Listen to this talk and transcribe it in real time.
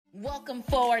Welcome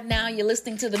forward now. You're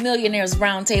listening to the Millionaires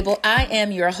Roundtable. I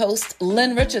am your host,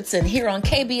 Lynn Richardson, here on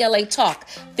KBLA Talk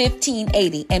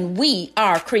 1580. And we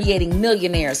are creating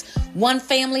millionaires, one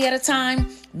family at a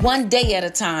time, one day at a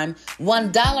time,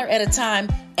 $1 at a time,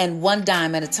 and one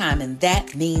dime at a time. And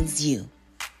that means you.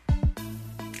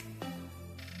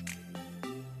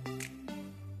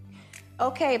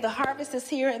 Okay, the harvest is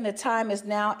here and the time is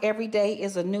now. Every day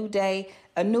is a new day,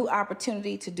 a new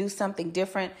opportunity to do something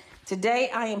different. Today,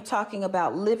 I am talking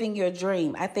about living your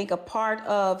dream. I think a part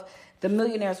of the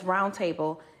Millionaires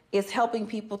Roundtable is helping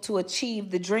people to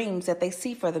achieve the dreams that they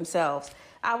see for themselves.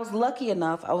 I was lucky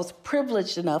enough, I was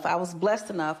privileged enough, I was blessed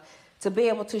enough to be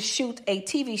able to shoot a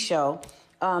TV show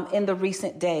in the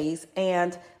recent days.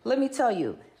 And let me tell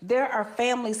you, there are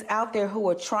families out there who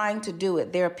are trying to do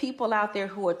it. There are people out there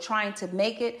who are trying to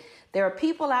make it. There are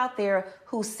people out there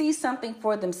who see something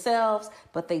for themselves,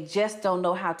 but they just don't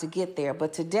know how to get there.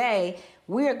 But today,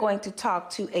 we are going to talk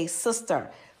to a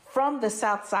sister from the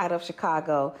South Side of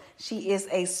Chicago. She is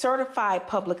a certified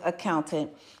public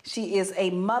accountant. She is a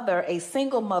mother, a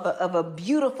single mother of a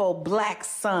beautiful black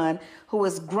son who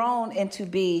has grown into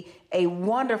be a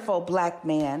wonderful black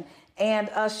man. And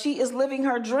she is living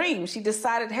her dream. She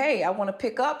decided, hey, I want to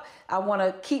pick up. I want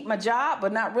to keep my job,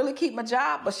 but not really keep my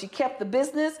job. But she kept the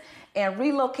business and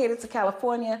relocated to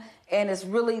California and is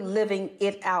really living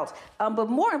it out. But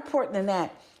more important than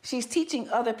that, she's teaching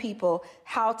other people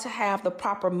how to have the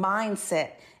proper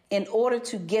mindset in order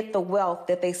to get the wealth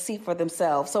that they see for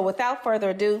themselves. So without further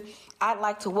ado, I'd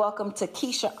like to welcome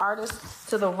Takesha Artist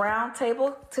to the round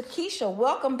table. Takesha,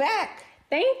 welcome back.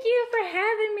 Thank you for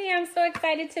having me. I'm so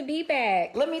excited to be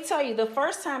back. Let me tell you, the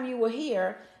first time you were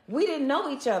here, we didn't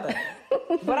know each other.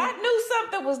 But I knew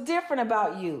something was different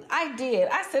about you. I did.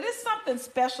 I said, there's something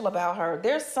special about her.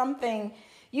 There's something,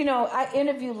 you know, I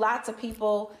interview lots of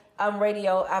people on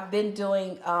radio. I've been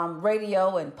doing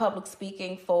radio and public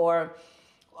speaking for,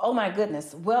 oh my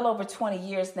goodness, well over 20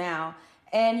 years now.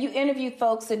 And you interview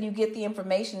folks and you get the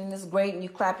information and it's great and you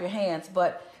clap your hands.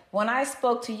 But when I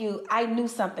spoke to you, I knew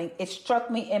something. It struck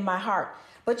me in my heart.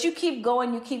 But you keep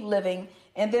going, you keep living.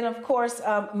 And then, of course,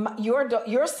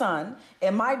 your son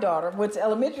and my daughter went to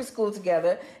elementary school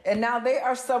together. And now they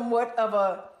are somewhat of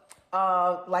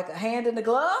like a hand in the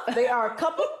glove. They are a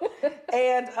couple.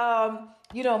 And,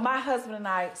 you know, my husband and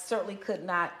I certainly could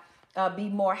not be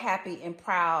more happy and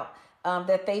proud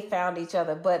that they found each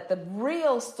other. But the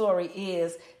real story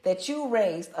is that you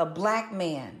raised a black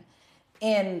man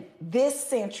in this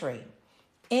century,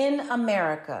 in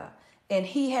America, and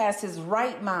he has his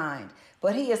right mind,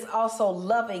 but he is also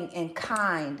loving and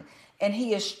kind, and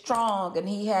he is strong, and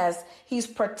he's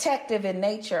protective in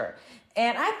nature.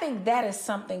 And I think that is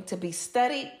something to be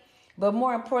studied, but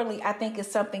more importantly, I think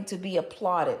it's something to be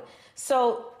applauded.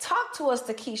 So talk to us,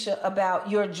 Takesha,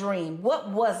 about your dream. What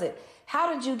was it?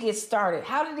 How did you get started?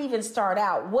 How did it even start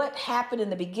out? What happened in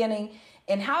the beginning?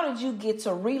 And how did you get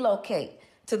to relocate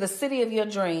to the city of your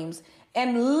dreams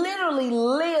and literally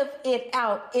live it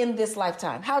out in this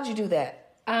lifetime? How'd you do that?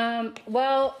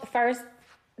 Well, first,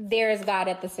 there is God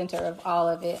at the center of all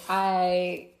of it.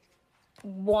 I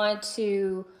want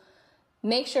to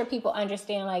make sure people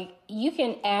understand, like, you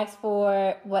can ask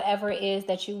for whatever it is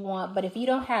that you want, but if you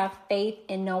don't have faith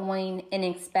in knowing and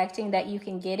expecting that you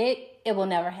can get it, it will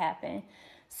never happen.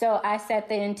 So I set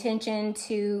the intention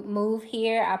to move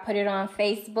here. I put it on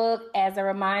Facebook as a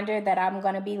reminder that I'm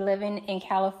going to be living in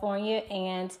California,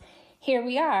 and here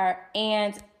we are.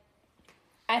 And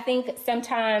I think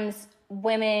sometimes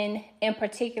women in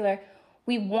particular,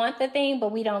 we want the thing,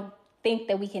 but we don't think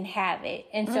that we can have it.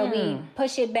 And so we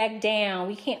push it back down.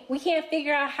 We can't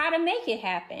figure out how to make it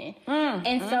happen.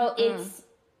 And so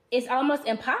it's almost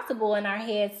impossible in our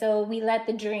head. So we let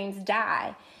the dreams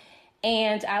die.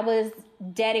 And I was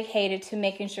dedicated to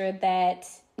making sure that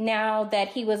now that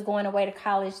he was going away to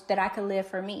college, that I could live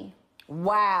for me.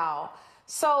 Wow.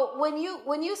 So when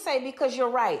you say, because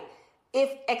you're right, if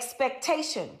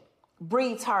expectation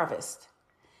breeds harvest,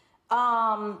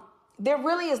 there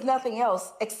really is nothing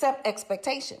else except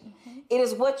expectation. Mm-hmm. It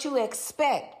is what you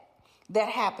expect that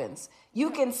happens.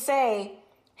 You can say,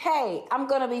 hey, I'm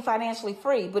going to be financially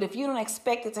free, but if you don't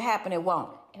expect it to happen, it won't.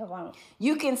 It won't.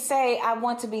 You can say, I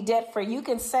want to be debt free. You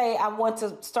can say, I want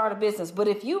to start a business. But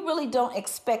if you really don't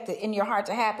expect it in your heart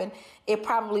to happen, it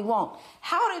probably won't.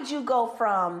 How did you go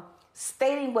from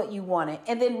stating what you wanted,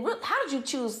 and then how did you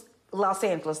choose Los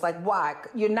Angeles? Like, why?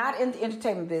 You're not in the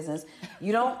entertainment business.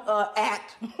 You don't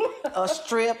act,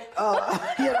 strip,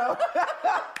 you know.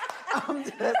 I'm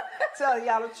just telling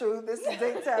y'all the truth. This is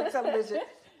daytime television.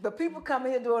 The people come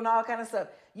here doing all kind of stuff.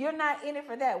 You're not in it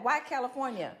for that. Why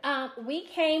California? We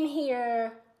came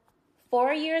here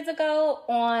 4 years ago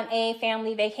on a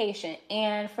family vacation.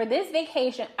 And for this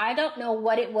vacation, I don't know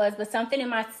what it was, but something in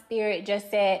my spirit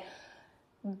just said,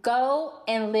 go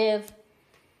and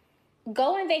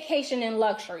vacation in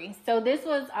luxury. So this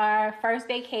was our first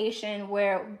vacation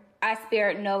where I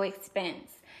spared no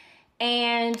expense.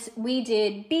 And we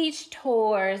did beach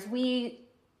tours. We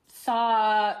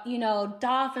saw,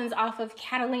 dolphins off of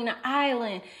Catalina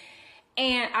Island.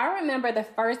 And I remember the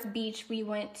first beach we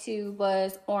went to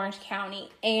was Orange County.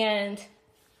 And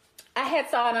I had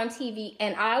saw it on TV,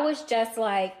 and I was just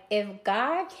like, if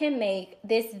God can make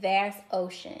this vast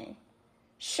ocean,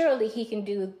 surely he can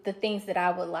do the things that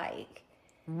I would like.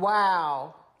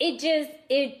 Wow.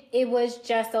 It was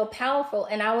just so powerful.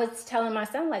 And I was telling my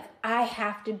son, like, I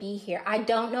have to be here. I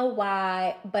don't know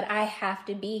why, but I have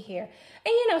to be here.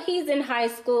 And, he's in high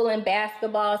school and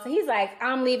basketball. So he's like,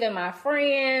 I'm leaving my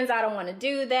friends. I don't want to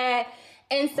do that.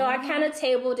 And so I kind of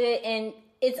tabled it, and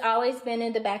it's always been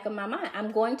in the back of my mind.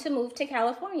 I'm going to move to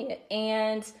California.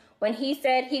 And when he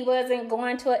said he wasn't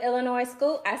going to an Illinois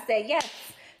school, I said, yes,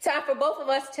 time for both of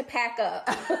us to pack up.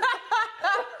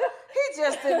 He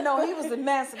just didn't know he was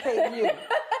emancipating you.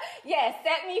 Yes,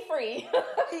 set me free.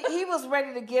 he was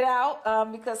ready to get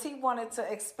out because he wanted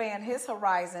to expand his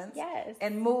horizons. Yes.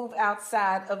 And move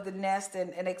outside of the nest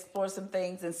and explore some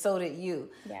things, and so did you.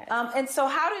 Yes. And so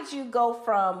how did you go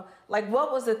from,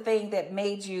 what was the thing that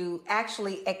made you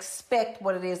actually expect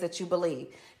what it is that you believe?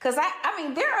 Because, I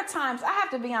mean, there are times, I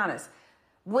have to be honest,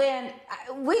 when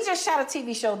we just shot a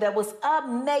TV show that was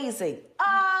amazing,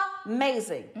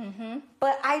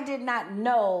 but I did not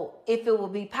know if it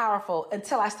would be powerful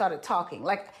until I started talking.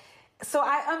 So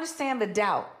I understand the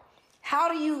doubt.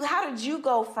 How did you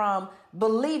go from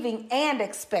believing and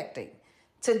expecting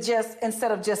to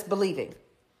instead of just believing?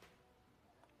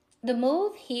 The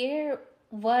move here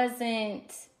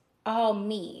wasn't all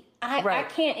me. I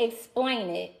can't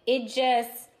explain it. It just,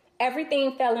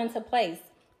 everything fell into place.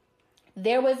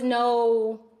 There was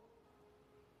no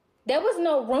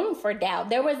room for doubt.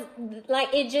 There was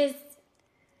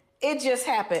it just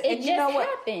happened. It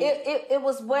happened. It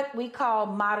was what we call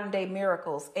modern day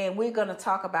miracles. And we're going to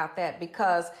talk about that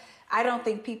because I don't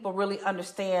think people really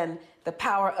understand the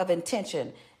power of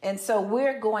intention. And so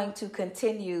we're going to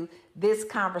continue this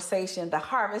conversation. The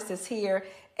harvest is here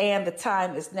and the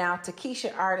time is now.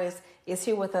 Takesha Artist is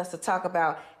here with us to talk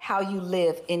about how you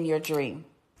live in your dream.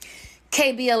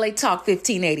 KBLA Talk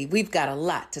 1580. We've got a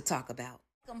lot to talk about.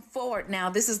 Welcome forward now.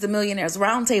 This is the Millionaires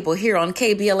Roundtable here on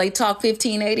KBLA Talk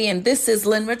 1580. And this is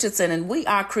Lynn Richardson. And we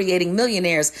are creating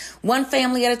millionaires one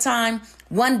family at a time,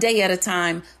 one day at a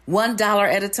time,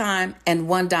 $1 at a time, and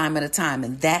one dime at a time.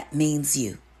 And that means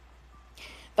you.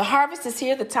 The harvest is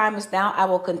here. The time is now. I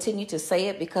will continue to say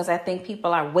it because I think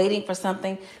people are waiting for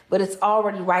something, but it's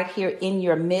already right here in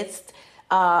your midst.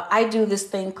 I do this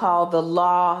thing called the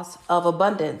laws of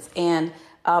abundance, and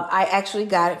I actually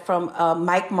got it from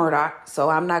Mike Murdoch. So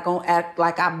I'm not going to act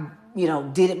like I,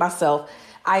 did it myself.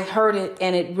 I heard it,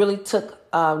 and it really took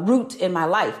root in my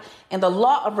life. And the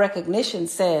law of recognition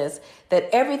says that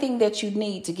everything that you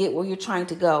need to get where you're trying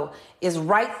to go is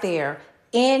right there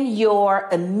in your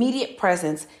immediate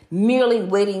presence, merely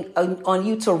waiting on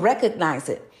you to recognize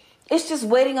it. It's just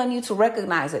waiting on you to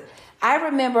recognize it. I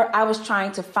remember I was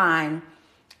trying to find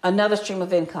another stream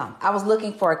of income. I was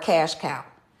looking for a cash cow.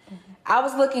 I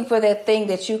was looking for that thing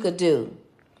that you could do.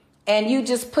 And you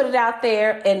just put it out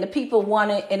there and the people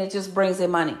want it and it just brings in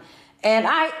money. And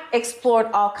I explored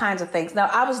all kinds of things. Now,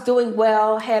 I was doing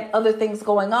well, had other things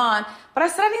going on, but I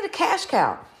said, I need a cash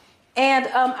cow. And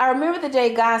I remember the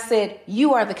day God said,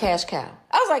 you are the cash cow.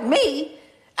 I was like, me?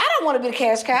 I don't want to be the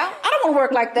cash cow. I don't want to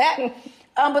work like that.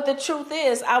 But the truth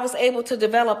is, I was able to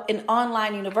develop an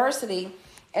online university,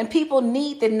 and people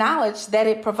need the knowledge that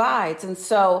it provides. And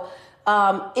so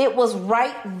it was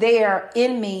right there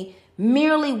in me,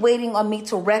 merely waiting on me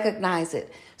to recognize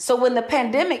it. So when the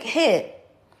pandemic hit,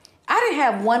 I didn't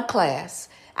have one class.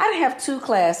 I didn't have two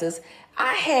classes.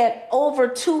 I had over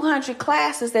 200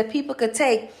 classes that people could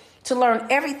take to learn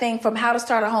everything from how to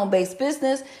start a home-based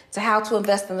business to how to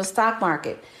invest in the stock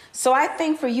market. So I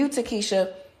think for you,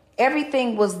 Takesha,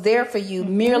 everything was there for you,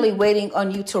 merely waiting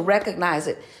on you to recognize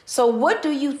it. So what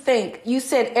do you think? You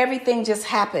said everything just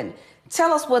happened.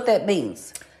 Tell us what that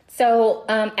means. So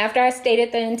after I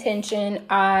stated the intention,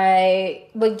 I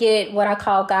would get what I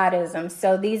call Godisms.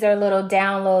 So these are little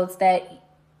downloads that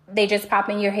they just pop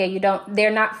in your head.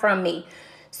 They're not from me.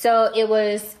 So it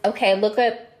was, okay, look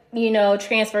up,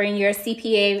 transferring your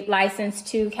CPA license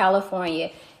to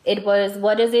California. It was,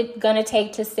 what is it going to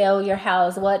take to sell your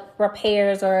house? What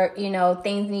repairs or,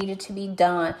 things needed to be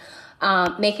done?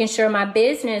 Making sure my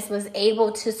business was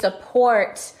able to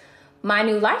support my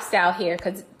new lifestyle here,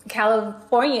 because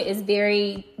California is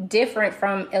very different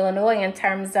from Illinois in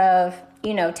terms of,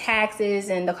 taxes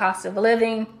and the cost of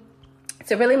living.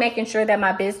 So really making sure that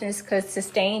my business could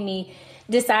sustain me,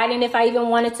 deciding if I even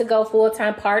wanted to go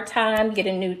full-time, part-time, get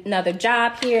another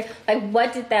job here. Like,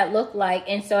 what did that look like?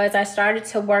 And so as I started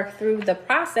to work through the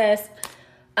process,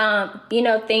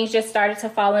 things just started to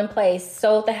fall in place.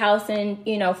 Sold the house in,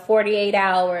 48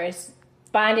 hours,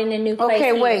 finding a new place.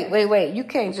 Okay, wait. You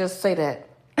can't just say that.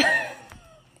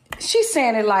 She's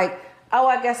saying it like, oh,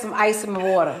 I got some ice in my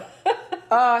water.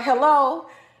 Hello?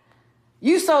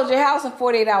 You sold your house in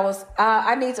 48 hours.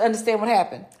 I need to understand what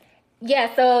happened.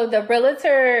 Yeah, so the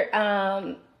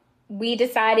realtor, we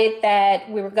decided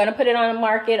that we were going to put it on the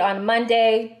market on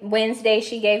Monday. Wednesday,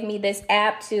 she gave me this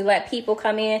app to let people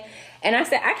come in. And I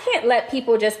said, I can't let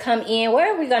people just come in.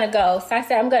 Where are we going to go? So I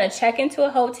said, I'm going to check into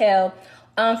a hotel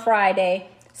on Friday.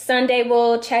 Sunday,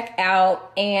 we'll check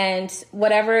out. And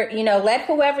whatever, let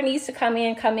whoever needs to come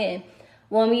in, come in.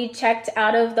 When we checked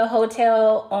out of the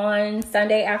hotel on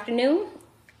Sunday afternoon,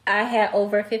 I had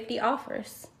over 50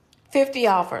 offers. 50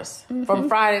 offers from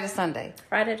Friday to Sunday.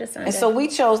 Friday to Sunday. And so we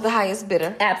chose the highest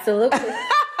bidder. Absolutely.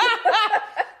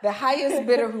 The highest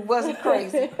bidder who wasn't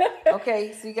crazy.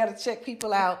 Okay, so you got to check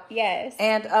people out. Yes.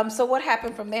 And so what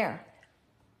happened from there?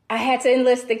 I had to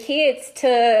enlist the kids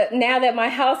to, now that my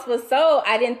house was sold,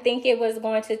 I didn't think it was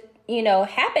going to,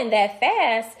 happen that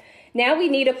fast. Now we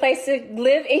need a place to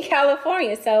live in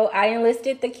California. So I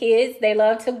enlisted the kids. They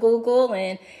love to Google,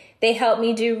 and they helped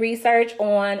me do research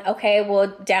on,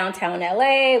 downtown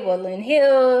LA, Woodland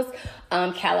Hills,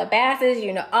 Calabasas,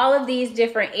 all of these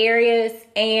different areas.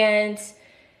 And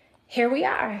here we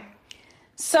are.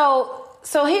 So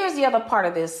here's the other part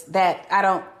of this that I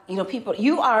don't, people,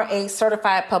 you are a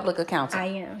certified public accountant. I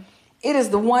am. It is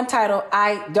the one title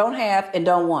I don't have and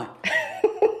don't want.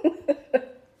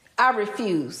 I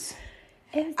refuse.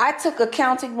 I took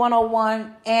accounting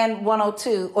 101 and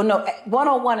 102,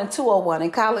 101 and 201 in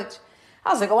college.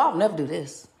 I was like, I'll never do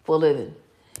this for a living.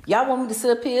 Y'all want me to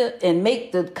sit up here and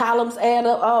make the columns add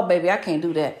up? Oh, baby, I can't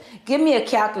do that. Give me a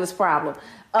calculus problem.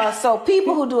 So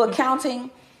people who do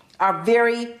accounting are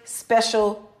very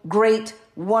special, great,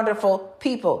 wonderful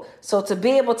people. So to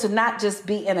be able to not just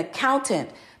be an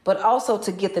accountant, but also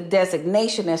to get the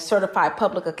designation as certified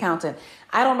public accountant,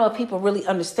 I don't know if people really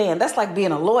understand. That's like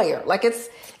being a lawyer. Like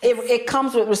it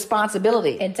comes with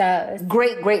responsibility. It does.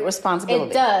 Great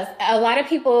responsibility. It does. A lot of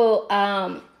people,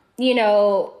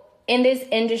 in this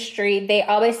industry, they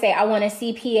always say, I want a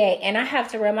CPA. And I have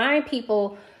to remind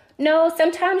people, no,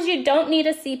 sometimes you don't need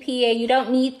a CPA. You don't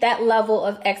need that level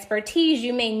of expertise.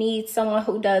 You may need someone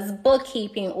who does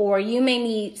bookkeeping, or you may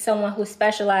need someone who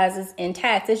specializes in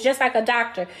tax. It's just like a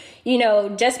doctor.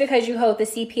 Just because you hold the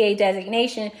CPA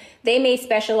designation, they may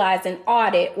specialize in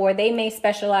audit, or they may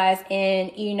specialize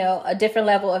in, a different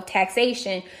level of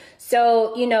taxation.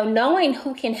 So, knowing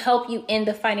who can help you in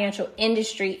the financial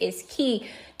industry is key.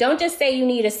 Don't just say you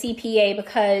need a CPA,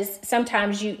 because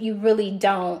sometimes you really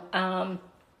don't.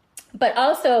 But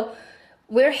also,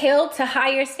 we're held to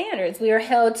higher standards. We are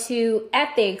held to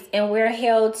ethics, and we're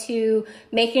held to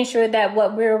making sure that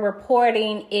what we're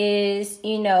reporting is,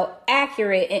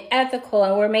 accurate and ethical.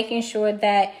 And we're making sure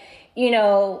that,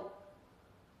 the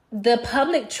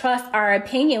public trusts our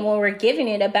opinion when we're giving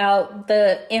it about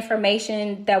the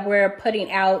information that we're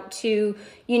putting out to,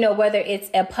 whether it's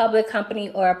a public company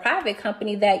or a private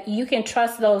company, that you can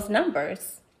trust those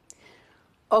numbers.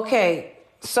 Okay.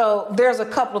 So there's a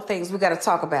couple of things we got to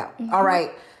talk about. Mm-hmm. All right.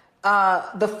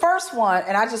 The first one,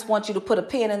 and I just want you to put a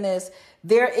pin in this.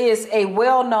 There is a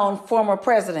well-known former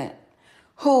president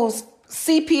whose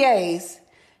CPAs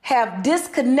have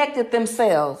disconnected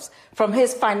themselves from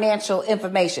his financial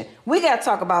information. We got to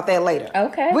talk about that later.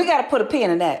 Okay. We got to put a pin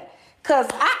in that, because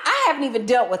I haven't even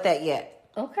dealt with that yet.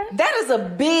 Okay. That is a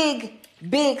big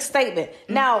statement.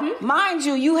 Mm-hmm. Now, mind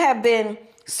you, you have been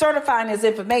certifying his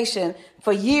information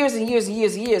for years and years and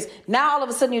years and years. Now, all of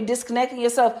a sudden, you're disconnecting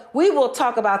yourself. We will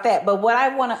talk about that. But what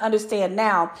I want to understand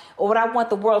now, or what I want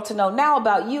the world to know now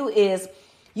about you, is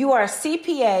you are a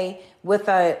CPA with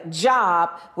a job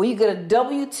where you get a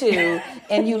W-2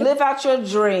 and you live out your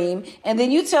dream. And then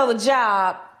you tell the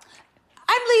job,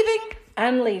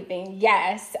 I'm leaving.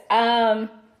 Yes.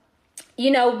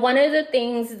 One of the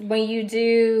things when you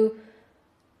do,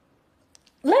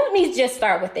 let me just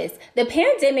start with this. The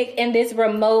pandemic and this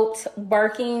remote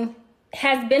working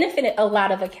has benefited a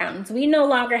lot of accountants. We no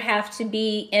longer have to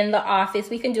be in the office.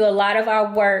 We can do a lot of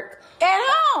our work at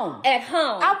home. At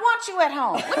home. I want you at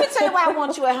home. Let me tell you why I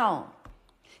want you at home.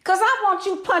 Because I want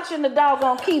you punching the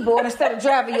doggone keyboard instead of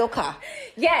driving your car.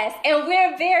 Yes, and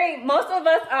most of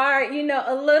us are,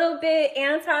 a little bit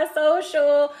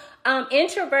antisocial,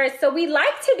 introverts. So we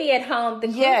like to be at home. The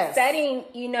group setting,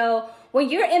 when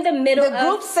you're in the middle of... The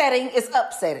group setting is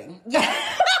upsetting.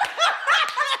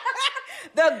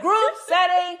 The group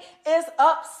setting is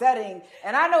upsetting.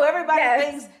 And I know everybody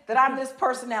thinks that I'm this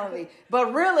personality,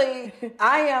 but really,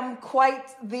 I am quite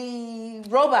the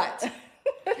robot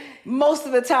most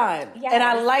of the time. Yes. And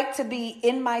I like to be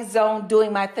in my zone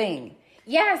doing my thing.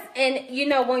 Yes, and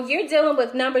when you're dealing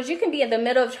with numbers, you can be in the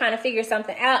middle of trying to figure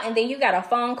something out, and then you got a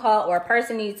phone call or a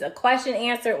person needs a question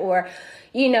answered, or,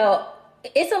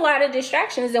 it's a lot of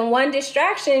distractions, and one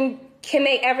distraction can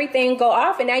make everything go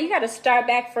off, and now you got to start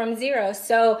back from zero.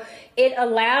 So it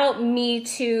allowed me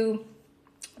to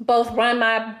both run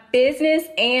my business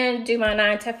and do my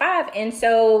 9 to 5. And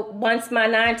so once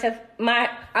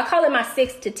I call it my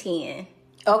 6 to 10.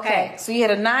 Okay. So you had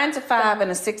a 9 to 5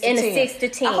 and a 6 to 10. And a 6 to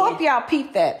 10. I hope y'all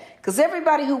peep that. Because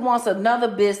everybody who wants another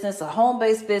business, a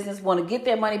home-based business, want to get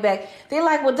their money back, they're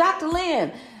like, well, Dr.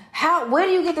 Lynn, where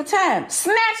do you get the time?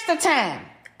 Snatch the time.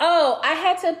 Oh, I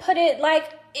had to put it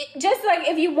just like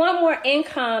if you want more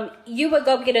income, you would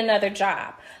go get another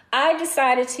job. I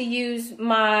decided to use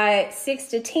my 6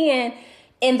 to 10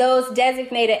 in those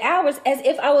designated hours as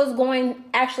if I was going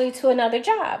actually to another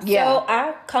job. Yeah. So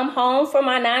I come home from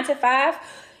my 9 to 5,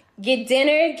 get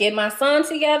dinner, get my son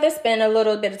together, spend a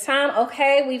little bit of time.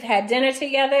 Okay, we've had dinner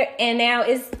together, and now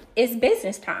it's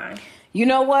business time. You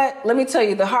know what? Let me tell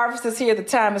you, the harvest is here. The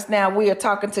time is now. We are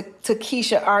talking to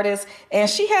Keisha Artist, and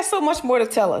she has so much more to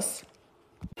tell us.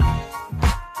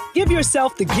 Give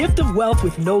yourself the gift of wealth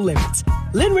with no limits.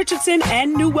 Lynn Richardson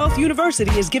and New Wealth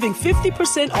University is giving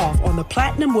 50% off on the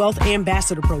Platinum Wealth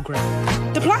Ambassador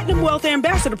Program. The Platinum Wealth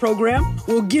Ambassador Program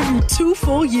will give you 2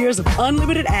 full years of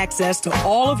unlimited access to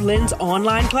all of Lynn's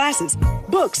online classes,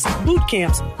 books, boot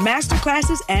camps, master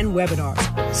classes, and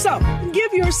webinars. So,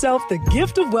 give yourself the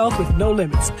gift of wealth with no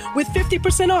limits with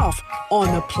 50% off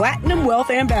on the Platinum Wealth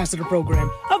Ambassador Program,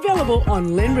 available on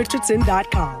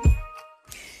lynnrichardson.com.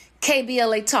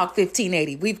 KBLA Talk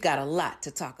 1580. We've got a lot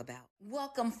to talk about.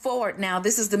 Welcome forward now.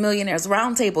 This is the Millionaires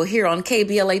Roundtable here on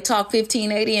KBLA Talk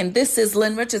 1580, and this is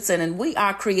Lynn Richardson, and we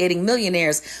are creating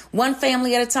millionaires one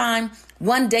family at a time,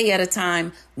 one day at a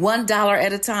time, $1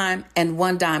 at a time, and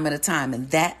one dime at a time, and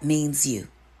that means you.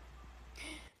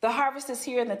 The harvest is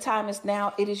here and the time is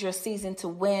now. It is your season to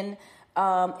win.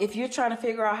 If you're trying to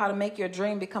figure out how to make your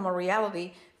dream become a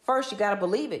reality, first, you got to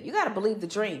believe it. You got to believe the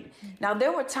dream. Now,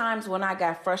 there were times when I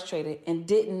got frustrated and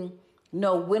didn't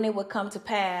know when it would come to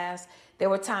pass. There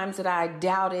were times that I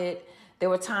doubted. There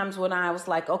were times when I was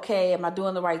like, okay, am I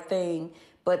doing the right thing?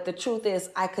 But the truth is,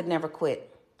 I could never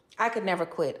quit. I could never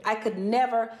quit. I could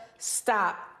never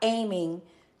stop aiming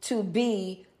to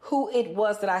be who it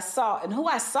was that I saw. And who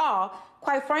I saw,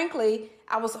 quite frankly,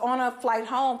 I was on a flight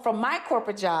home from my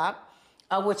corporate job,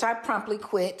 which I promptly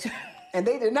quit. And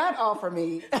they did not offer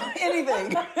me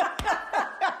anything.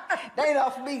 They didn't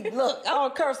offer me, look, I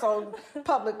don't curse on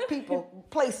public people,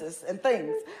 places, and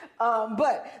things.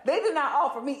 But they did not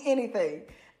offer me anything.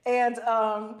 And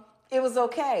it was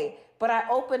okay. But I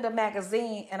opened a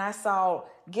magazine and I saw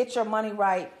Get Your Money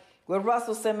Right with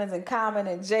Russell Simmons and Common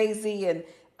and Jay-Z and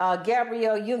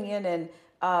Gabrielle Union and,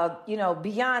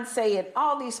 Beyonce and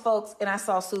all these folks. And I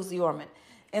saw Susie Orman.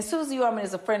 And Susie Orman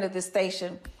is a friend of this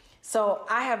station. So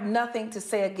I have nothing to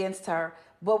say against her.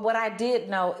 But what I did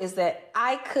know is that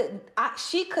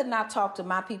she could not talk to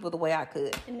my people the way I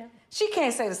could. No. She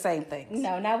can't say the same things.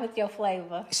 No, not with your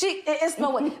flavor. It's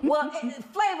no way. Well,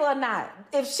 flavor or not,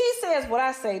 if she says what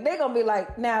I say, they're going to be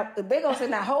like, now, they're going to say,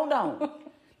 now, hold on.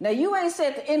 Now, you ain't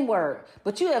said the N-word,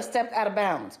 but you have stepped out of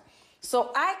bounds.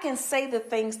 So I can say the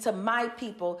things to my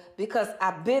people because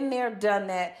I've been there, done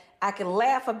that. I can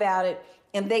laugh about it.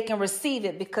 And they can receive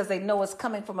it because they know it's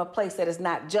coming from a place that is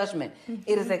not judgment. Mm-hmm.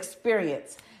 It is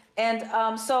experience.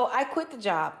 And so I quit the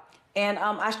job. And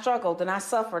I struggled and I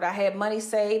suffered. I had money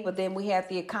saved, but then we had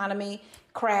the economy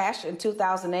crash in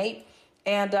 2008.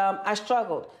 And I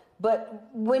struggled. But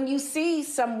when you see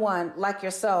someone like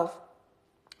yourself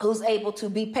who's able to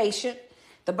be patient,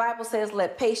 the Bible says,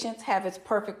 let patience have its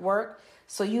perfect work,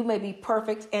 so you may be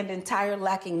perfect and entire,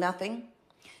 lacking nothing.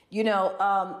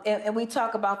 And we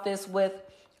talk about this with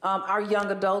our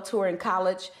young adults who are in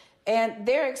college, and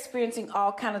they're experiencing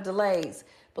all kind of delays.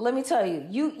 But let me tell you,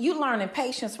 you're learning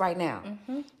patience right now.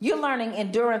 Mm-hmm. You're learning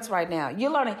endurance right now.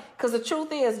 You're learning, because the truth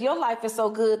is, your life is so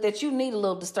good that you need a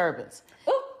little disturbance.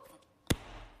 Ooh.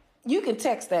 You can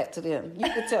text that to them. You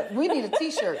can tell. We need a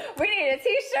T-shirt. We need a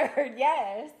T-shirt,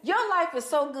 yes. Your life is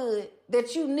so good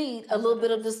that you need a little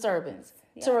bit of disturbance.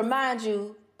 to remind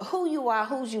you who you are,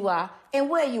 whose you are, and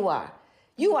where you are.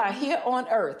 You are here on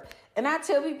earth. And I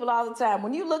tell people all the time,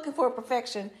 when you're looking for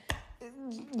perfection,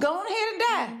 go on ahead and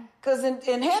die. Because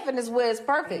in heaven is where it's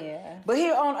perfect. Yeah. But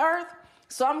here on earth,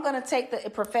 so I'm going to take the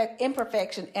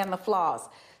imperfection and the flaws.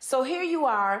 So here you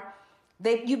are,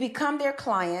 you become their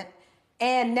client,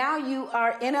 and now you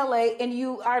are in LA and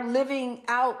you are living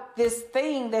out this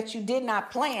thing that you did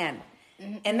not plan.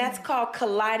 And that's called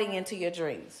colliding into your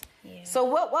dreams. Yeah. So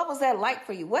what was that like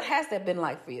for you? What has that been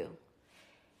like for you?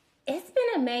 It's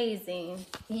been amazing.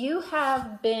 You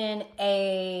have been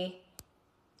a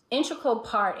integral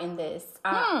part in this.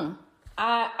 I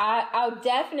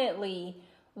definitely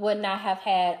would not have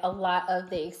had a lot of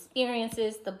the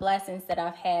experiences, the blessings that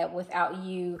I've had without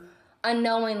you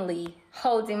unknowingly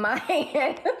holding my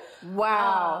hand.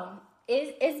 Wow.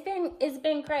 It's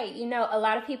been great. You know, a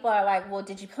lot of people are like, well,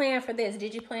 did you plan for this?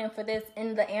 Did you plan for this?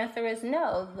 And the answer is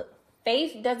no.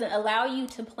 Faith doesn't allow you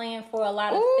to plan for a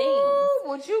lot of things.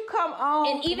 Would you come on?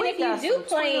 And even if you do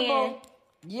plan,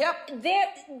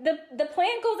 the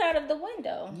plan goes out of the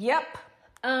window. Yep.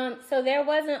 So there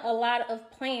wasn't a lot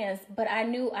of plans, but I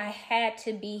knew I had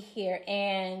to be here.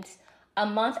 And a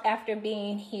month after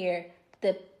being here,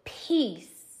 the peace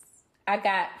I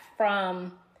got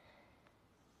from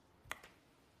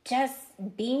just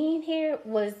being here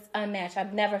was unmatched.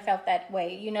 I've never felt that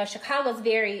way. You know, Chicago's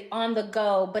very on the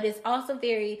go, but it's also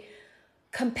very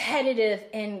competitive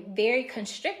and very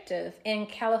constrictive. In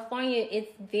California,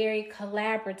 it's very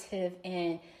collaborative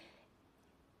and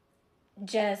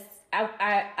just,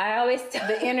 I always tell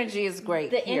the energy is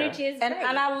great. The energy is great.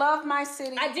 And I love my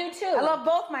city. I do too. I love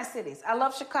both my cities. I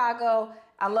love Chicago.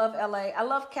 I love LA. I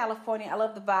love California. I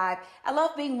love the vibe. I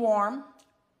love being warm.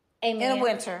 Amen. In the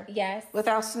winter. Yes.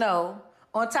 Without snow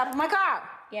on top of my car.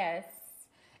 Yes.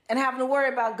 And having to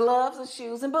worry about gloves and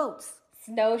shoes and boots.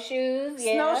 Snowshoes.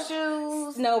 Yeah.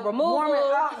 Snowshoes. Snow removal.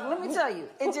 Let me tell you,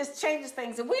 it just changes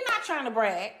things. And we're not trying to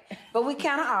brag, but we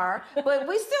kind of are. But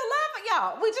we still love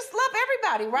y'all. We just love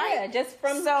everybody, right? Yeah, just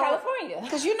from California.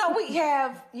 Because, you know, we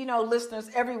have, you know,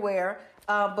 listeners everywhere.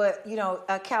 But, you know,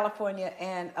 California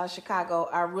and Chicago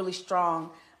are really strong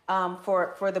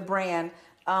for the brand.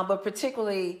 But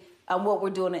particularly what we're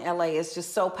doing in LA is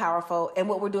just so powerful. And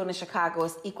what we're doing in Chicago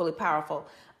is equally powerful.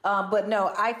 But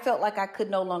no, I felt like I could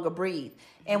no longer breathe.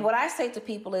 And what I say to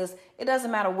people is, it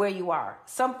doesn't matter where you are.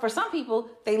 For some people,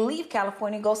 they leave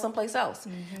California and go someplace else.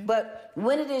 Mm-hmm. But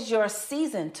when it is your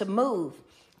season to move,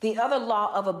 the other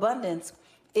law of abundance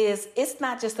is it's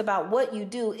not just about what you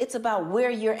do, it's about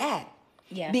where you're at.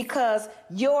 Yes. Because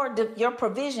your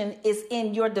provision is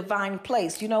in your divine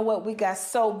place. You know what? We got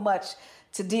so much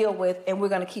to deal with, and we're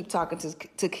going to keep talking to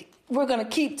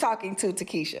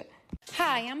Takesha.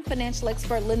 Hi, I'm financial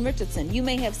expert Lynn Richardson. You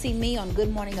may have seen me on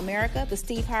Good Morning America, The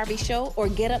Steve Harvey Show, or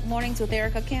Get Up Mornings with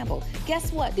Erica Campbell.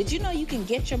 Guess what? Did you know you can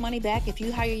get your money back if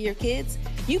you hire your kids?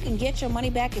 You can get your money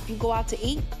back if you go out to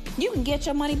eat. You can get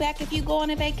your money back if you go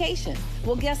on a vacation.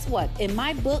 Well, guess what? In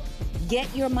my book,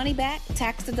 Get Your Money Back,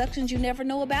 Tax Deductions You Never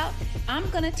Know About, I'm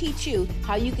going to teach you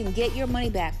how you can get your money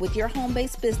back with your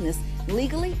home-based business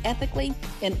legally, ethically,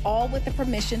 and all with the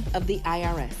permission of the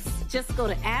IRS. Just go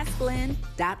to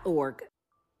asklynn.org.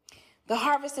 The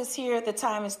harvest is here. The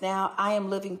time is now. I am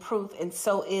living proof, and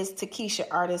so is Takesha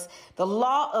Artist. The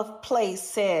law of place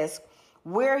says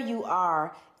where you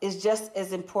are is just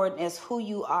as important as who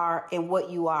you are and what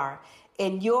you are.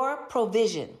 And your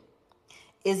provision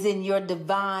is in your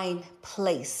divine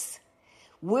place.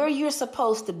 Where you're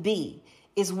supposed to be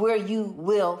is where you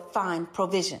will find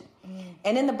provision.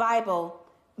 And in the Bible,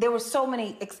 there were so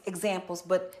many examples,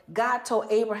 but God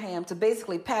told Abraham to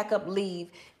basically pack up, leave,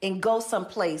 and go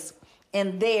someplace.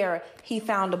 And there he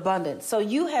found abundance. So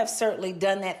you have certainly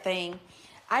done that thing.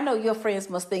 I know your friends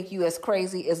must think you as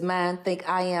crazy as mine think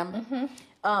I am.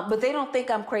 Mm-hmm. But they don't think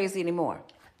I'm crazy anymore.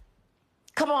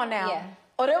 Come on now. Yeah.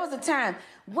 Oh, there was a time.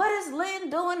 What is Lynn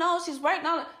doing? Oh, she's writing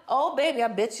on it. Oh, baby, I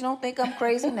bet you don't think I'm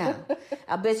crazy now.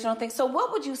 I bet you don't think. So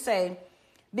what would you say?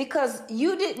 Because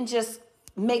you didn't just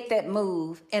make that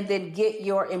move and then get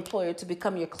your employer to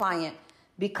become your client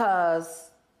because,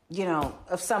 you know,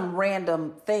 of some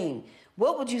random thing.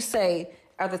 What would you say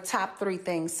are the top 3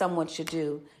 things someone should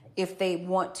do if they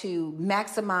want to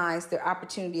maximize their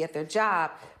opportunity at their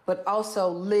job, but also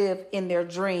live in their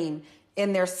dream,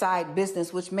 in their side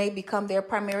business, which may become their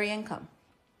primary income?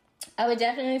 I would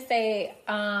definitely say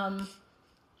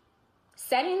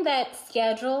setting that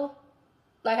schedule.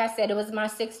 Like I said, it was my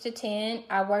 6 to 10.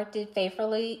 I worked it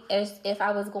faithfully as if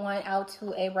I was going out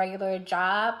to a regular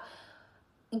job.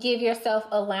 Give yourself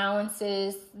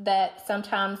allowances that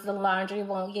sometimes the laundry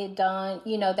won't get done.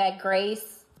 You know, that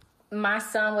grace my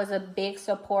son was a big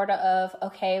supporter of,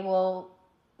 okay, well,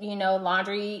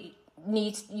 laundry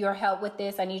needs your help with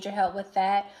this. I need your help with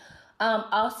that.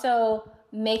 Also,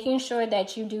 making sure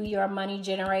that you do your money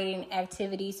generating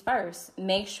activities first.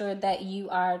 Make sure that you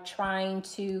are trying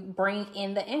to bring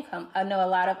in the income. I know a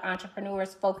lot of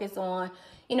entrepreneurs focus on,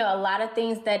 a lot of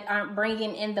things that aren't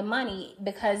bringing in the money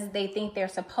because they think they're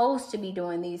supposed to be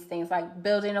doing these things, like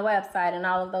building a website and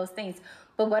all of those things.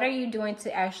 But what are you doing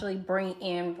to actually bring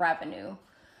in revenue?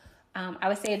 I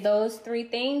would say those 3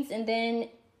 things, and then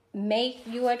make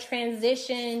your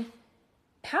transition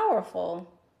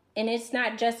powerful. And it's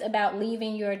not just about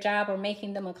leaving your job or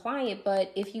making them a client,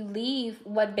 but if you leave,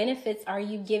 what benefits are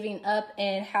you giving up,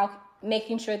 and how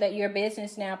making sure that your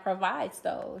business now provides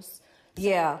those?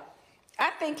 Yeah. I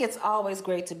think it's always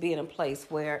great to be in a place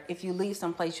where if you leave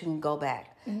someplace, you can go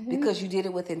back because you did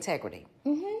it with integrity.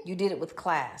 You did it with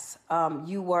class.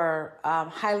 You were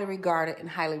highly regarded and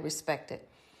highly respected.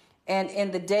 And in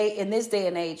this day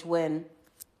and age when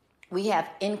we have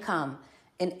income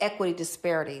and equity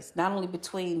disparities, not only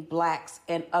between blacks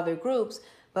and other groups,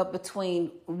 but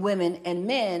between women and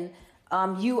men,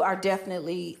 you are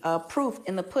definitely proof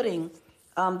in the pudding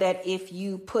that if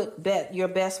you put your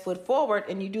best foot forward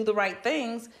and you do the right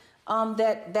things,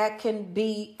 that can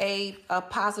be a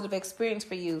positive experience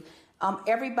for you.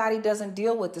 Everybody doesn't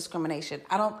deal with discrimination.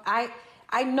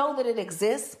 I know that it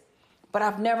exists, but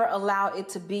I've never allowed it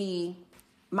to be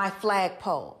my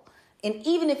flagpole. And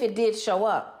even if it did show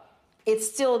up, it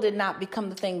still did not become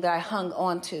the thing that I hung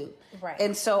on to. Right.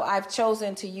 And so I've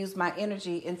chosen to use my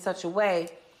energy in such a way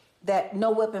that no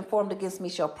weapon formed against me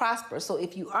shall prosper. So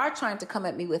if you are trying to come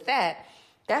at me with that,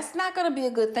 that's not going to be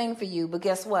a good thing for you. But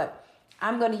guess what?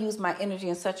 I'm going to use my energy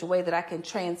in such a way that I can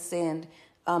transcend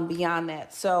beyond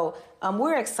that. So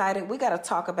we're excited. We got to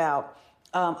talk about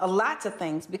a lot of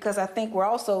things because I think we're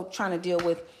also trying to deal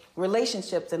with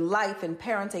relationships and life and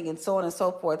parenting and so on and so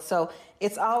forth. So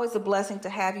it's always a blessing to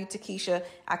have you, Takesha.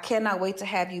 I cannot wait to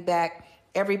have you back.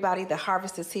 Everybody, the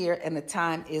harvest is here and the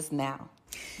time is now.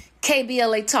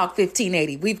 KBLA Talk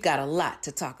 1580. We've got a lot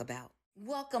to talk about.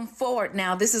 Welcome forward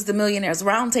now. This is the Millionaires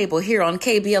Roundtable here on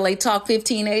KBLA Talk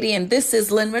 1580. And this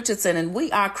is Lynn Richardson. And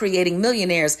we are creating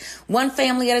millionaires one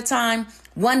family at a time,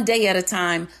 one day at a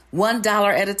time, $1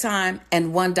 at a time,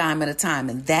 and one dime at a time.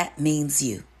 And that means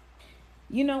you.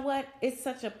 You know what? It's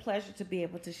such a pleasure to be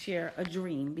able to share a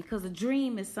dream because a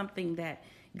dream is something that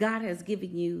God has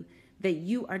given you that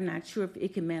you are not sure if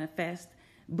it can manifest,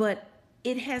 but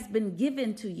it has been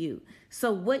given to you.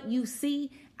 So what you see,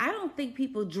 I don't think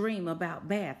people dream about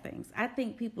bad things. I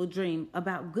think people dream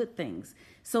about good things.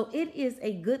 So it is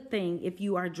a good thing if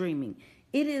you are dreaming.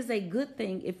 It is a good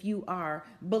thing if you are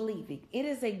believing. It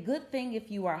is a good thing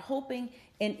if you are hoping.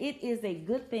 And it is a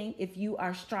good thing if you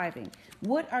are striving.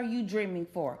 What are you dreaming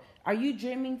for? Are you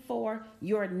dreaming for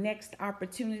your next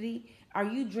opportunity? Are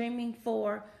you dreaming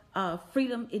for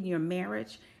freedom in your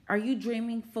marriage? Are you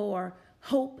dreaming for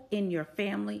hope in your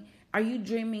family? Are you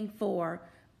dreaming for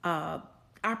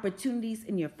opportunities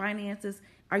in your finances?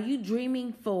 Are you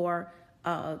dreaming for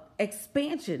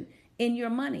expansion in your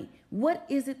money? What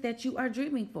is it that you are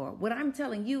dreaming for? What I'm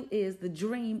telling you is the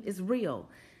dream is real.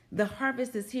 The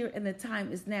harvest is here and the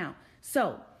time is now.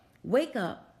 So wake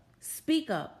up, speak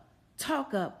up,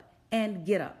 talk up, and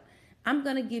get up. I'm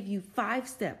going to give you 5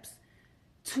 steps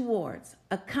towards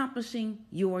accomplishing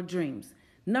your dreams.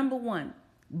 Number 1,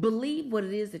 believe what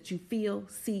it is that you feel,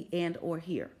 see, and or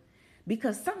hear.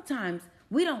 Because sometimes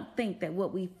we don't think that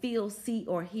what we feel, see,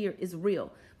 or hear is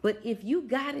real. But if you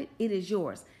got it, it is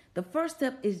yours. The first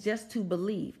step is just to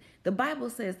believe. The Bible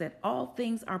says that all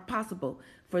things are possible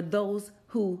for those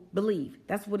who believe.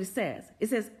 That's what it says. It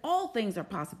says all things are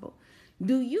possible.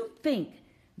 Do you think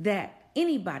that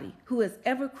anybody who has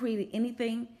ever created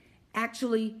anything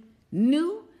actually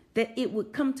knew that it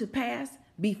would come to pass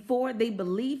before they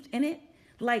believed in it?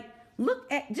 Like,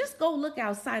 just go look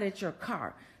outside at your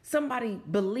car. Somebody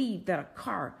believed that a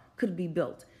car could be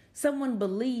built. Someone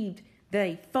believed that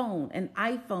a phone, an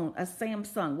iPhone, a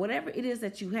Samsung, whatever it is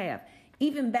that you have,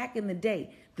 even back in the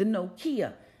day, the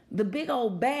Nokia, the big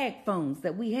old bag phones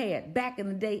that we had back in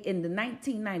the day in the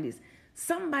 1990s,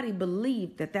 somebody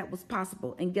believed that that was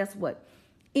possible. And guess what?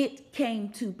 It came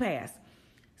to pass.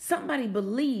 Somebody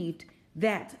believed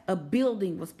that a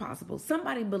building was possible.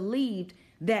 Somebody believed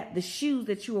that the shoes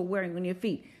that you were wearing on your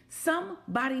feet,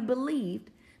 somebody believed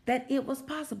that it was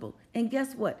possible. And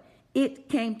guess what? It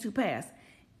came to pass.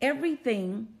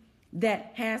 Everything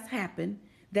that has happened,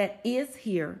 that is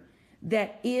here,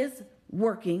 that is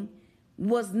working,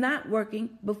 was not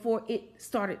working before it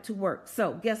started to work.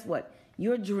 So guess what?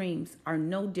 Your dreams are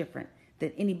no different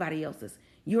than anybody else's.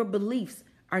 Your beliefs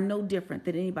are no different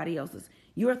than anybody else's.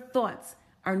 Your thoughts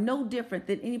are no different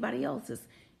than anybody else's.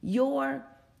 Your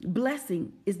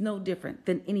blessing is no different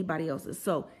than anybody else's.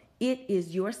 So it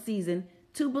is your season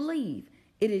to believe.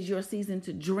 It is your season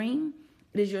to dream.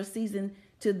 It is your season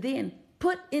to then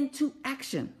put into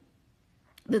action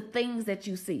the things that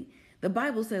you see. The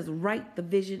Bible says, write the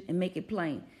vision and make it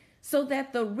plain so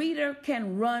that the reader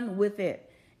can run with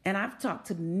it. And I've talked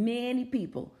to many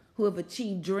people who have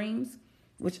achieved dreams,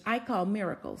 which I call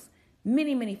miracles.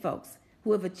 Many, many folks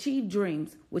who have achieved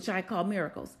dreams, which I call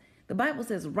miracles. The Bible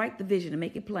says, write the vision and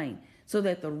make it plain so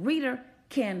that the reader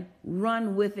can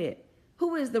run with it.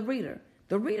 Who is the reader?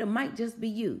 The reader might just be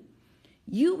you.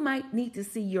 You might need to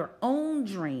see your own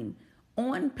dream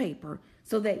on paper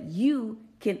so that you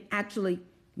can actually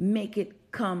make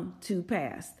it come to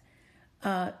pass.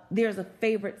 There's a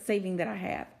favorite saying that I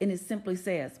have, and it simply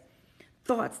says,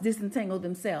 thoughts disentangle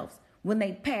themselves when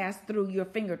they pass through your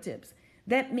fingertips.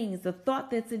 That means the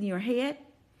thought that's in your head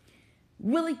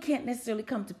really can't necessarily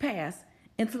come to pass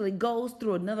until it goes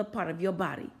through another part of your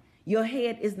body. Your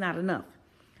head is not enough.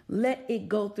 Let it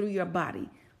go through your body.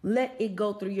 Let it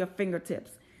go through your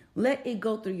fingertips. Let it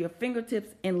go through your fingertips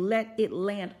and let it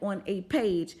land on a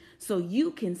page so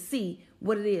you can see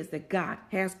what it is that God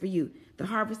has for you. The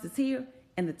harvest is here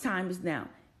and the time is now.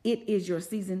 It is your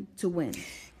season to win.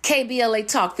 KBLA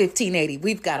Talk 1580.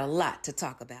 We've got a lot to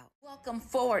talk about. Welcome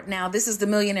forward now. This is the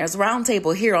Millionaires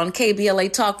Roundtable here on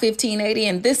KBLA Talk 1580.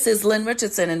 And this is Lynn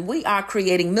Richardson. And we are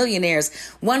creating millionaires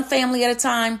one family at a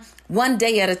time, one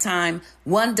day at a time,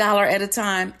 $1 at a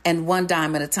time, and one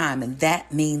dime at a time. And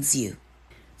that means you.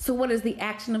 So what is the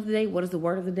action of the day? What is the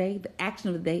word of the day? The action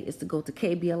of the day is to go to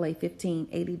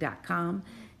KBLA1580.com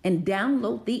and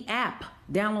download the app.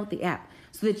 Download the app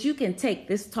so that you can take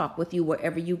this talk with you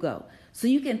wherever you go. So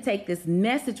you can take this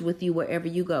message with you wherever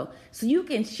you go. So you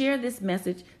can share this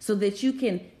message so that you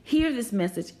can hear this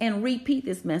message and repeat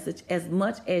this message as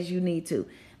much as you need to.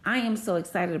 I am so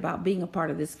excited about being a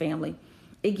part of this family.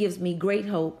 It gives me great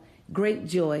hope, great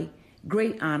joy,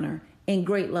 great honor, and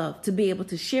great love to be able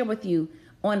to share with you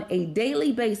on a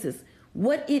daily basis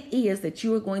what it is that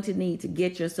you are going to need to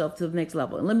get yourself to the next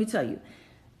level. And let me tell you,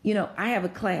 I have a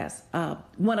class,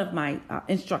 one of my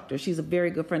instructors, she's a very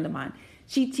good friend of mine.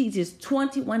 She teaches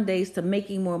 21 days to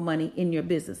making more money in your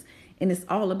business. And it's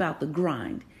all about the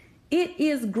grind. It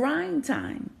is grind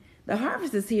time. The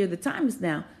harvest is here. The time is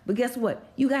now. But guess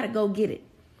what? You got to go get it.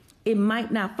 It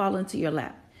might not fall into your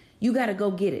lap. You got to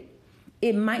go get it.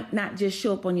 It might not just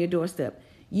show up on your doorstep.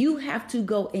 You have to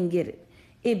go and get it.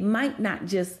 It might not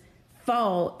just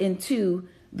fall into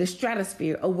the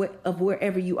stratosphere of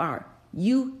wherever you are.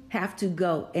 You have to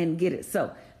go and get it.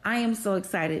 So I am so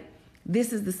excited.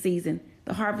 This is the season.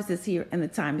 The harvest is here and the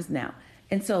time is now.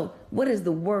 And so what is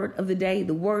the word of the day?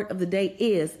 The word of the day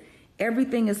is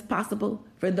everything is possible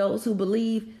for those who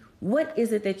believe. What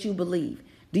is it that you believe?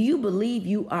 Do you believe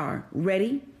you are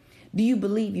ready? Do you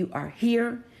believe you are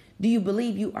here? Do you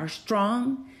believe you are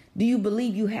strong? Do you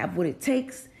believe you have what it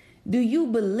takes? Do you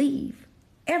believe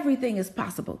everything is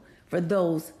possible for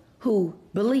those who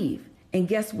believe? And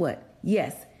guess what?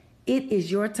 Yes, it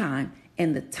is your time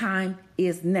and the time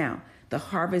is now. The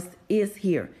harvest is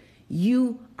here.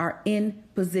 You are in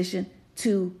position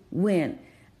to win.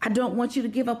 I don't want you to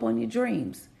give up on your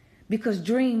dreams because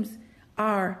dreams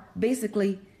are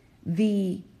basically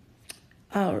the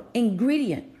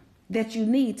ingredient that you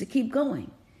need to keep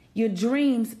going. Your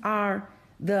dreams are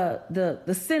the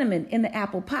cinnamon in the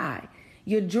apple pie.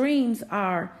 Your dreams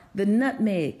are the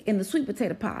nutmeg in the sweet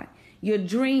potato pie. Your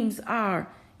dreams are,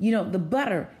 the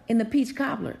butter in the peach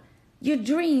cobbler. Your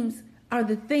dreams are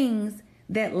the things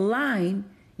that line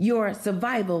your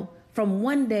survival from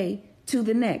one day to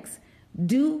the next.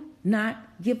 Do not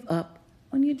give up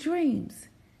on your dreams.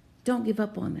 Don't give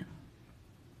up on them.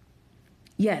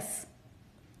 Yes,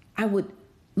 I would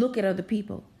look at other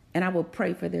people and I would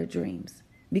pray for their dreams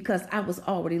because I was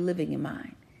already living in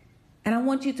mine. And I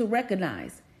want you to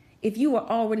recognize if you are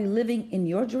already living in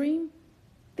your dream,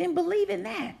 then believe in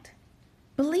that.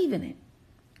 Believe in it.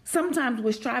 Sometimes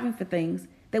we're striving for things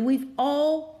that we've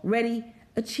already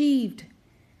achieved.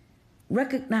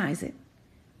 Recognize it.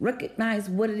 Recognize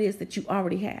what it is that you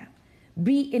already have.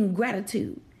 Be in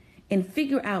gratitude and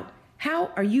figure out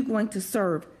how are you going to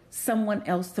serve someone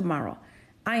else tomorrow.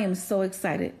 I am so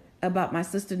excited about my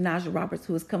sister Naja Roberts,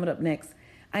 who is coming up next.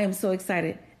 I am so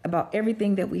excited about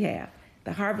everything that we have.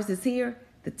 The harvest is here.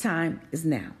 The time is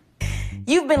now.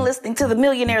 You've been listening to the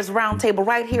Millionaires Roundtable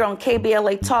right here on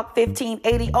KBLA Talk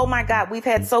 1580. Oh my God, we've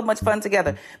had so much fun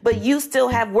together, but you still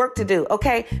have work to do,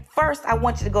 okay? First, I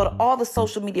want you to go to all the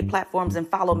social media platforms and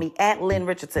follow me at Lynn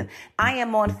Richardson. I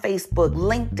am on Facebook,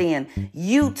 LinkedIn,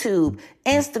 YouTube,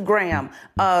 Instagram,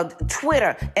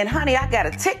 Twitter, and honey, I got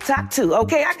a TikTok too,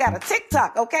 okay? I got a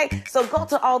TikTok, okay? So go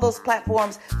to all those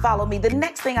platforms, follow me. The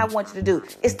next thing I want you to do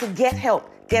is to get help.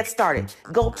 Get started.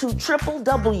 Go to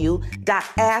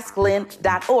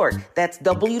www.asklynn.org. That's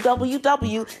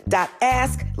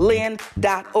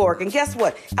www.asklynn.org. And guess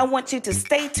what? I want you to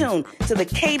stay tuned to the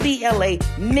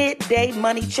KBLA Midday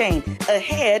Money Chain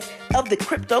ahead of the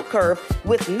crypto curve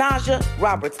with Naja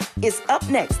Roberts. It's up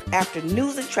next after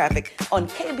news and traffic on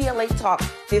KBLA Talk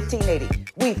 1580.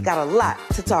 We've got a lot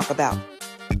to talk about.